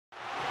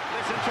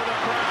Listen to the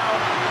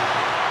crowd.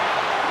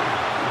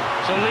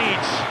 So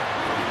Leeds,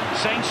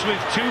 Saints with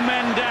two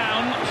men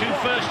down, two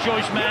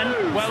first-choice men,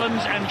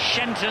 Wellens and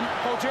Shenton.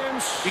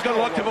 You've got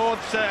to look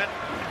towards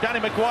Danny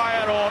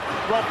McGuire or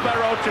Rob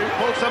Burrow to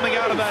pull something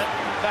out of the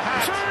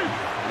hat.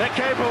 They're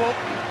capable.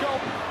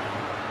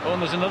 Oh,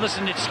 and there's another,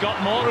 and it's Scott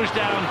Moore who's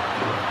down,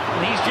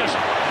 and he's just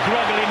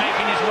groggily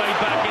making his way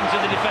back into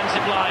the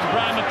defensive line.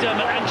 Brian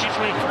McDermott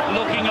anxiously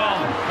looking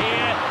on.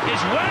 Here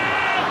is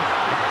Webb!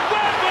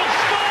 Webb will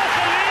score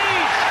for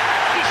Leeds!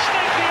 He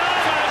snaked the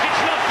arm out,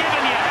 it's not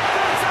given yet.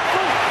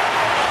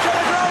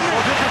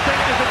 Well, did you think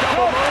there's a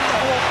double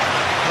movement?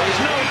 There's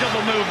no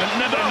double movement,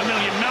 never in a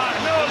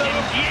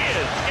million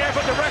years. Yeah,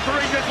 but the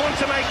referee just wants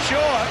to make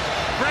sure.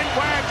 Brent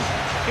Webb,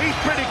 he's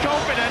pretty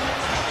confident.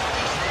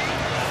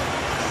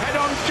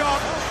 Head-on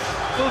shot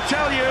will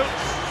tell you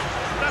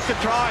that's a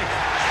try.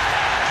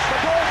 The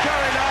ball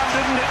carried on,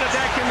 didn't hit the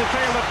deck in the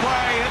field of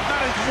play.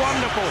 That is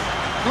wonderful.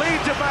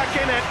 Leeds are back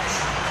in it.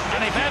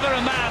 And if ever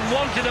a man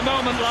wanted a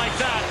moment like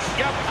that,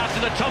 after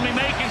the Tommy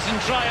Makinson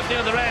try at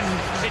the other end,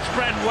 it's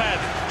Brent Webb.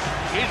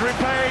 He's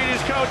repaid his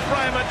coach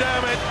Brian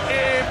McDermott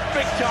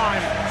big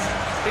time.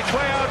 It's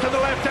way out to the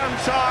left-hand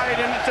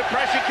side, and it's a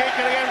pressure kick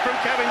again from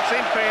Kevin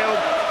Sinfield.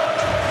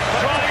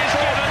 Try is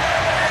given.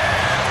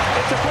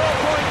 It's a 4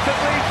 points that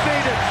Leeds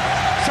needed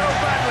so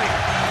badly.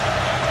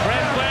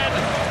 Brent Webb,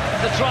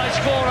 the try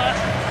scorer.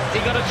 He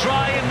got a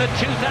try in the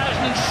 2007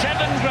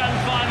 Grand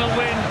Final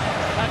win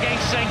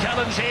against Saint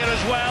Helens here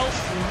as well.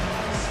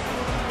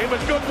 It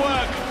was good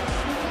work.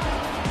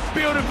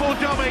 Beautiful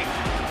dummy.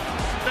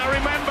 Now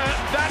remember,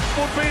 that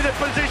would be the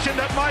position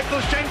that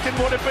Michael Shenton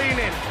would have been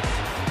in.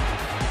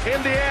 In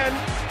the end,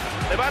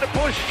 they've had to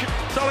push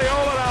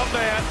Soliola out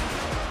there.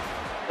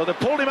 Well, they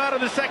pulled him out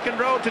of the second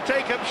row to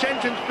take up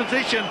Shenton's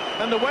position,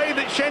 and the way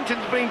that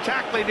Shenton's been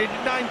tackling in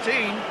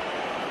 19.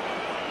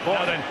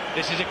 Now then,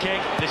 this is a kick,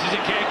 this is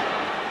a kick.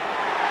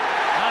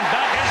 And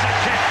that is a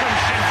kick from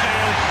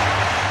Sinfield.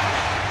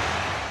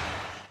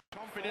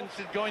 Confidence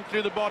is going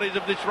through the bodies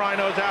of this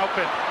Rhinos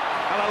outfit.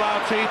 And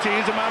allow TT,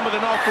 he's a man with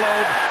an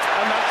offload,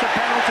 and that's a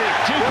penalty.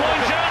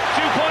 Two-pointer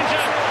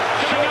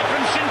coming up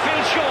from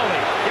Sinfield,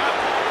 surely. Yep.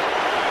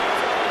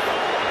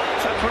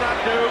 That's what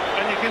I'd do,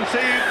 and you can see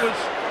it was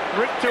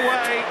ripped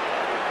away,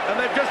 and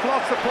they've just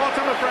lost the plot,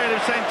 I'm afraid, of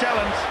Saint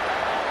Helens.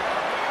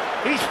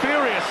 He's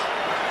furious.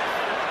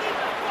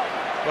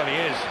 Well, he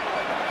is.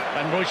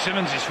 And Roy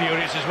Simmons is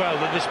furious as well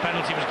that this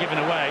penalty was given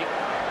away.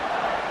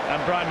 And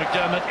Brian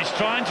McDermott is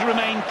trying to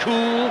remain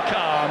cool,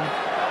 calm,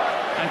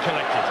 and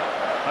collected.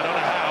 I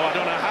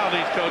don't know how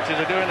these coaches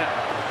are doing it.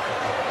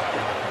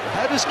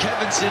 How does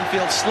Kevin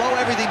Sinfield slow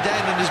everything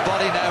down in his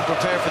body now and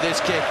prepare for this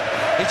kick?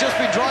 He's just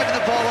been driving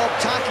the ball up,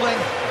 tackling,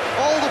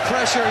 all the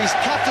pressure, he's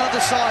captain of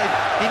the side.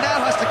 He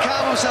now has to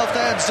calm himself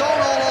down, zone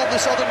all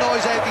this other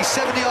noise out, these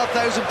 70,000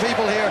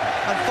 people here,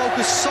 and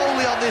focus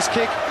solely on this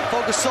kick,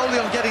 focus solely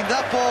on getting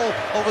that ball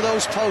over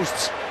those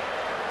posts.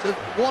 It's a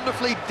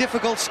wonderfully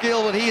difficult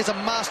skill, but he is a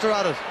master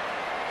at it.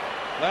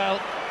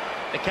 Well,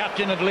 the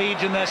captain of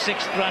Leeds in their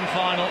 6th Grand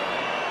Final.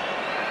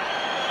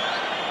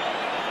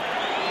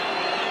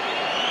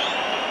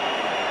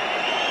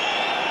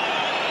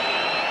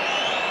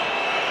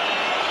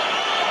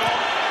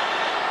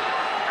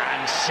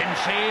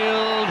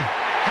 Sinfield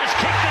has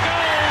kicked the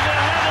goal,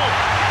 they're level.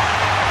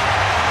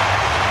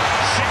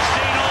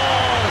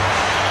 16-all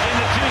in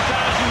the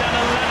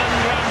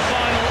 2011 Grand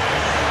Final.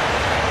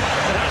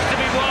 It has to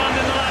be won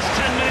in the last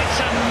 10 minutes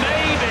and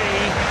maybe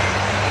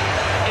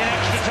in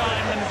extra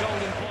time and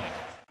golden point.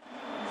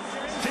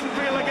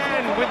 Sinfield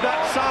again with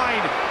that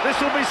side. This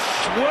will be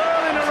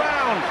swirling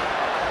around.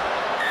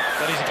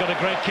 But he's got a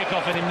great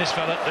kick-off in him, this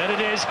fella. There it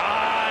is,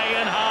 high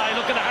and high.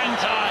 Look at the hang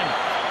time.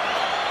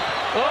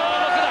 Oh,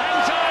 look at the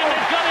hang time.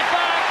 They've got it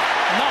back.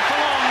 Not for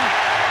long.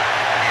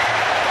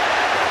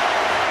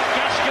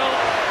 Gaskell.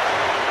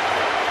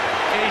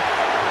 He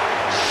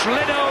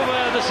slid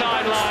over the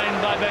sideline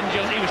by Ben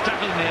Jones. He was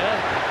tackled in the air,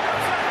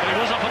 but he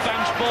was off a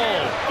bounce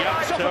ball.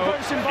 Yep, so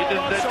he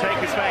didn't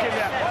take his back.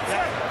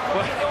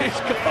 Well,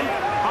 he's gone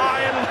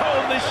high and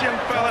low, this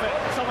young fella.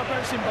 It's off a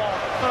bouncing ball.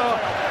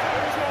 Oh.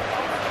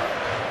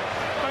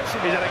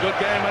 He's had a good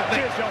game, hasn't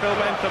he, Phil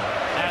Bentham?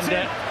 And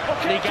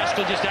Lee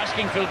Gaskell just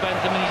asking Phil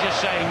Bentham, and he's just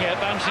saying, yeah,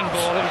 bouncing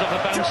ball, it was off a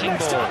bouncing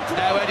ball.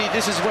 Now, Eddie,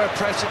 this is where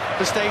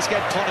mistakes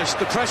get punished.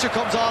 The pressure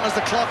comes on as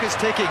the clock is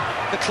ticking.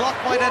 The clock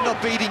might end up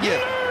beating you.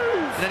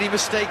 And any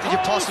mistake that you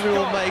possibly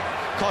will make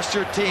cost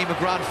your team a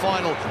grand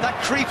final. That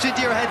creeps into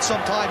your head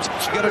sometimes.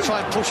 You've got to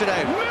try and push it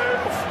out.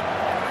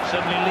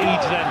 Suddenly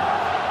Leeds then,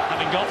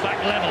 having got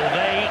back level,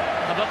 they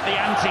have upped the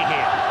ante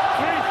here.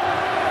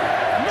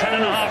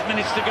 10.5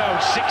 minutes to go,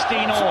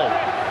 16-all.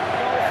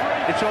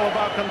 It's all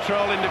about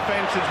control in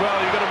defence as well.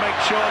 You've got to make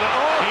sure that...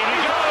 Oh, here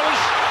he goes!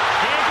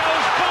 Here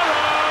goes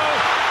Burrow!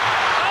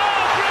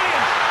 Oh,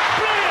 brilliant!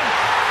 Brilliant!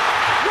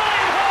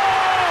 Ryan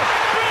Hall!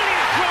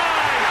 Brilliant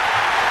try!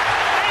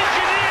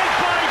 Engineered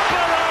by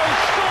Burrow,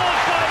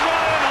 scored by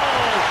Ryan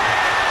Hall!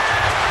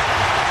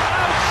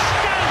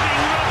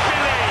 Outstanding rugby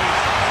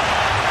league!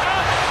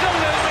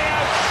 Absolutely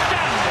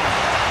outstanding!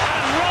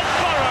 And Rob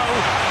Burrow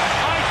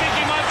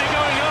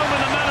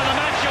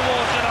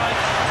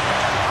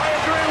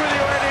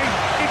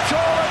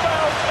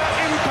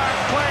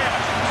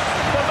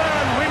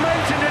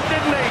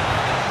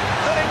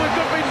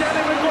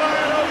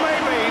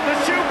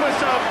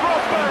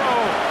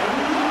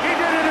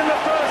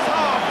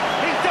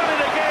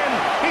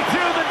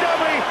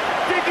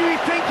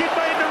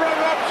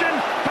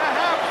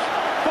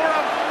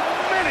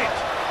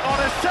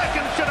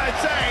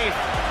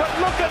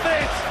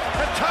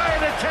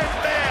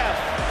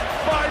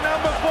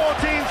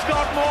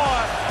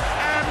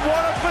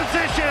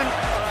position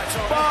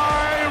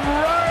by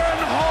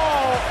Ryan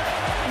Hall,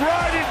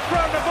 right in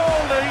front of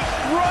all the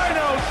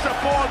Rhinos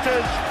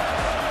supporters.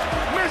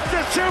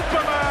 Mr.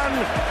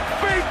 Superman,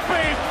 beep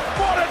beep,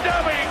 what a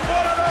dummy,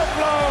 what an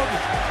offload,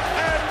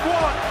 and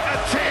what a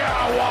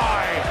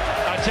TRY.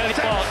 I tell you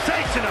what,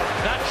 sensational.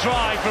 That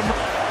try from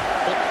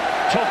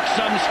took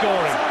some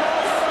scoring.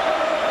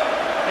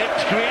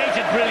 It's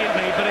created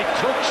brilliantly, but it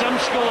took some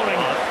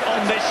scoring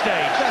on this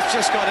stage. That's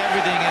just got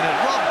everything in it.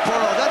 Rob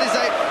Burrow,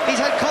 he's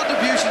had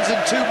contributions in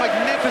 2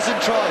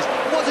 magnificent tries.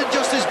 It wasn't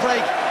just his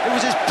break, it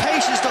was his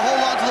patience to hold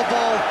on to the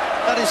ball.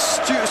 That is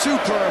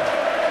superb.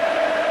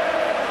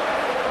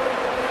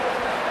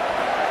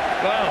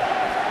 Well,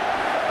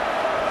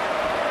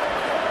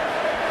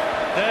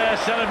 they're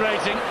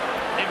celebrating.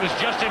 It was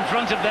just in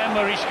front of them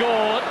where he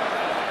scored.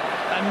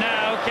 And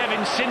now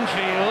Kevin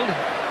Sinfield,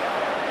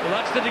 well,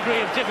 that's the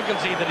degree of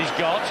difficulty that he's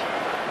got.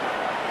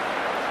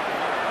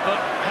 But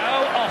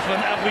how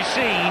often have we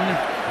seen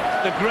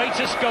the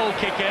greatest goal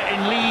kicker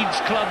in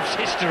Leeds club's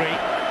history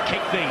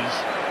kick these?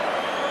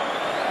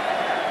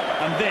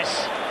 And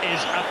this is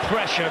a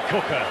pressure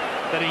cooker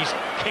that he's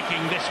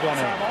kicking this one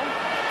in.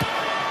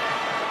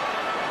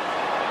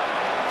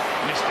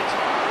 Missed it.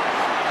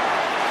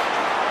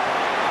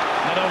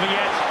 Not over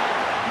yet.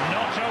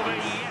 Not over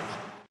yet.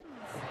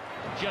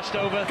 Just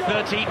over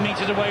 13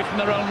 metres away from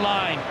their own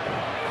line.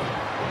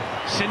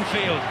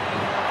 Sinfield.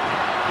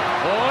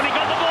 Oh, and he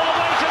got the ball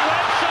away to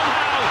Webb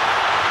somehow.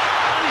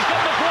 And he's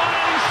got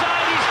McGuire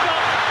inside. He's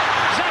got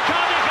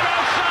Zakharnik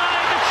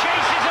outside. The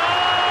chase is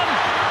on.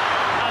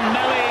 And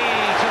Melly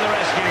to the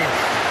rescue.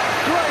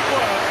 Great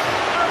work.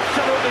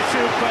 Absolutely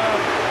superb.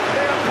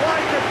 They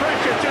applied the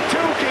pressure to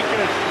 2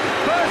 kickers.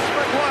 First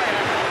McGuire,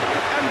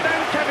 and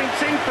then Kevin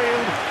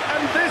Sinfield.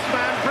 And this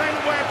man, Brent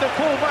Webb, the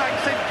fullback,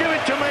 said, "Give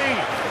it to me."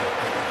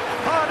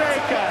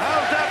 Hardacre,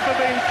 how's that for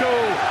being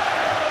cool?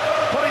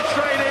 Put it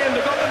straight in,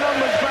 they got the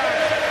numbers back.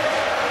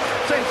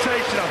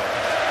 Sensational.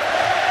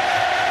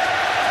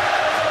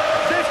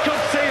 This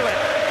could seal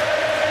it.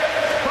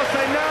 But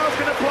they now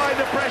can apply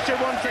the pressure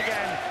once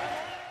again.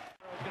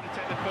 Going to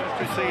take the first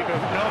receiver.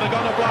 No, they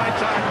got a blind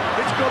side.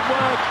 It's good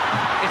work.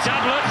 It's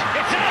Ablett.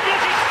 It's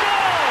Ablett. He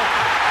scored!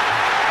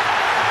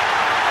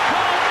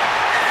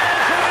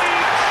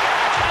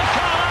 And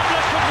Carl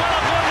Ablett could well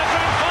have won the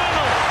grand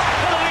final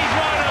for the Leeds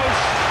Rhinos.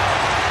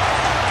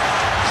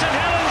 Saint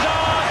Helens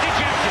are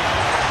dejected.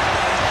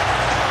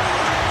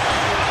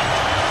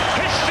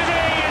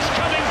 History is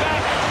coming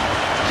back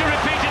to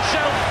repeat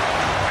itself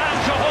and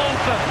to haunt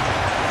them.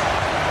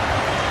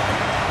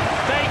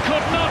 They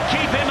could not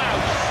keep him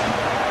out.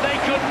 They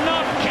could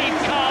not keep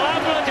Carl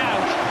Ablett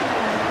out.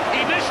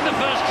 He missed the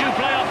first 2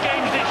 playoff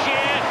games this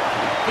year.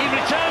 He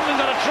returned and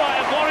got a try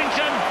at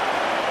Warrington,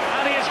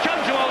 and he has come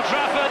to Old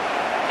Trafford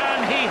and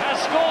he has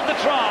scored the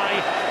try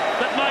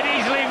that might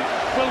easily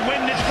will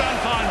win this grand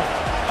final.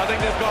 I think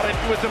they've got it.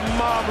 It was a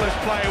marvellous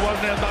play,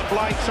 wasn't it, on that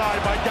blind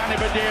side by Danny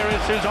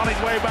Burderus, who's on his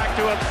way back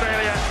to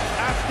Australia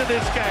after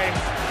this game.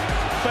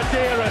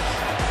 Burderus,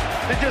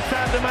 they just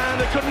had the man,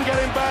 they couldn't get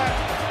him back.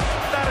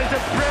 That is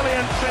a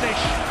brilliant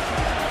finish.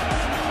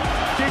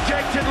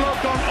 Dejected look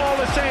on all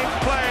the Saints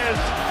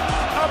players.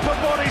 Upper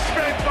body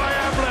strength by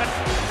Ablett.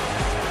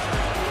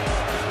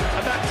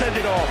 And that says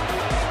it all.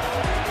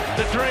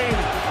 The dream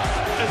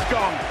is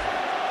gone.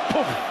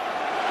 Poof.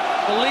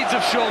 The Leeds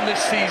have shown this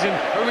season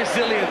a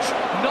resilience,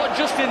 not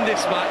just in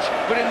this match,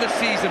 but in the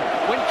season.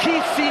 When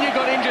Keith Senior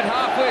got injured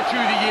halfway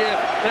through the year,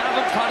 they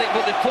haven't panicked,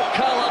 but they put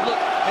Carl Ablett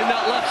in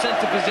that left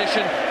centre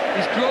position.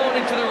 He's grown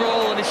into the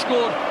role and he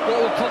scored what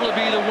will probably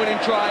be the winning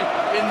try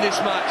in this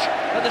match.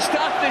 At the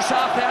start of this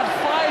half, they had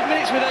 5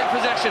 minutes without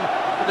possession,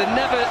 but they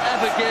never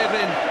ever gave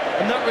in,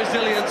 and that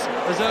resilience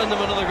has earned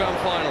them another grand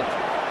final.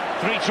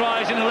 3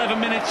 tries in 11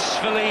 minutes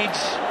for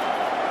Leeds.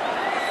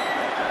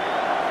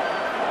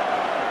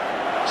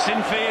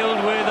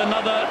 Sinfield with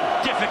another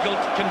difficult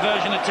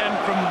conversion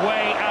attempt from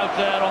way out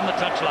there on the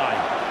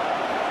touchline.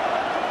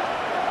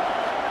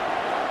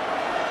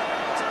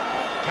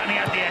 Can he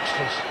add the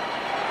extras?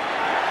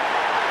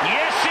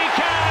 Yes, he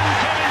can,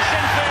 Kevin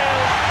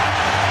Sinfield.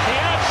 He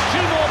adds 2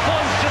 more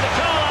points to the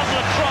Carl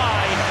Ablett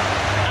try,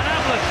 and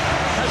Ablett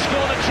has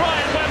scored a try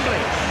at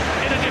Wembley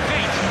in a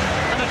defeat,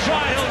 and a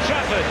try at Old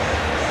Trafford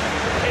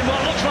in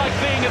what looks like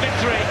being a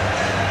victory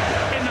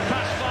in the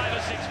past 5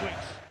 or 6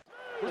 weeks.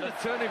 The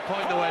turning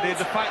point though, Eddie,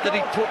 the fact that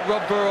he put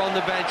Rob Burrow on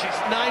the bench. It's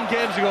 9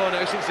 games ago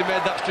now since he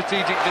made that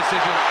strategic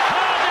decision.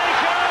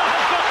 Hardacre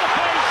has got the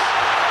pace,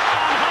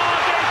 and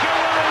Hardacre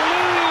will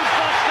lose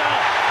Buster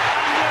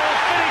and will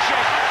finish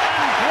it.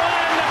 And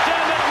Brian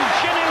McDermott and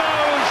Jimmy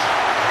Rose,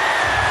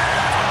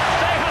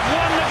 they have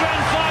won the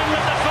grand final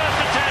at the first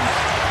attempt.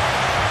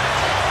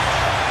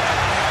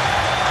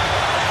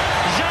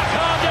 Zach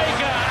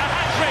Hardacre, a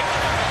hat-trick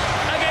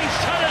against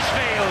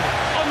Huddersfield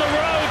on the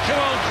road to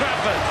Old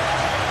Trafford.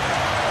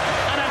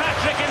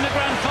 In the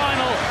grand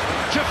final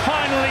to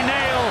finally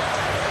nail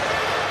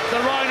the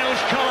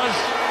Rhinos colours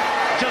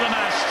to the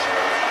mast.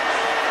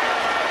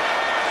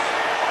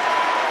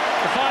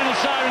 The final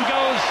siren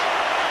goes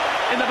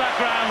in the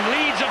background.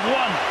 Leeds have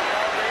won.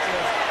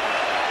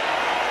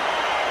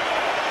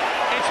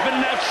 It's been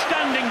an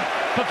outstanding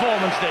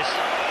performance, this.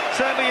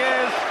 Certainly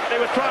is. They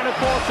were trying to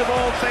force the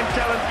ball, Saint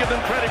Helens, give them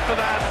credit for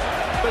that.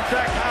 But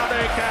Zach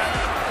Hardacre,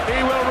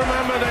 he will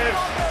remember this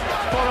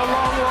for a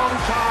long, long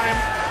time.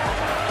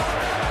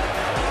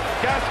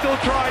 Gaskell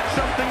tried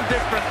something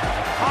different.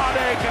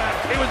 Hardacre,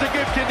 it was a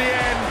gift in the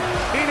end.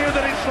 He knew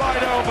that he'd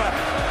slide over.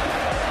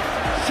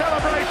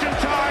 Celebration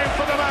time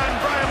for the man,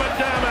 Brian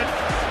McDermott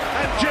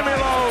and Jimmy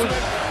Lowes.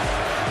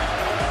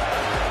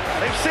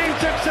 They've seen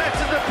success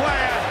as a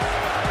player.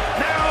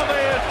 Now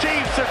they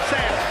achieve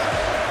success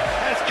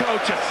as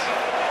coaches.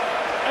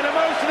 An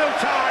emotional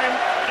time,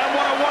 and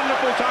what a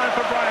wonderful time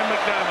for Brian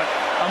McDermott.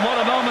 And what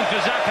a moment for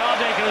Zach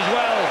Hardacre as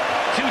well.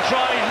 2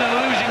 tries in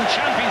a losing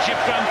championship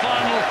grand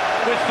final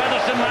with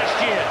Featherstone last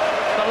year.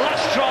 The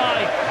last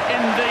try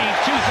in the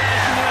 2011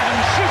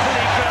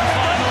 Superleague Grand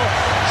Final.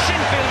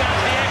 Sinfield has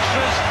the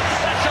extras.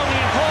 That's only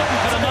important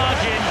for the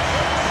margin.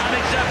 And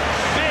it's a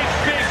big,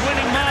 big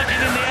winning margin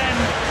in the end.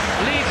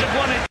 Leeds have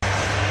won it.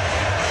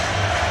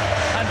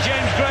 And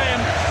James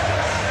Graham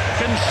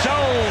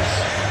consoles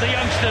the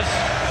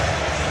youngsters.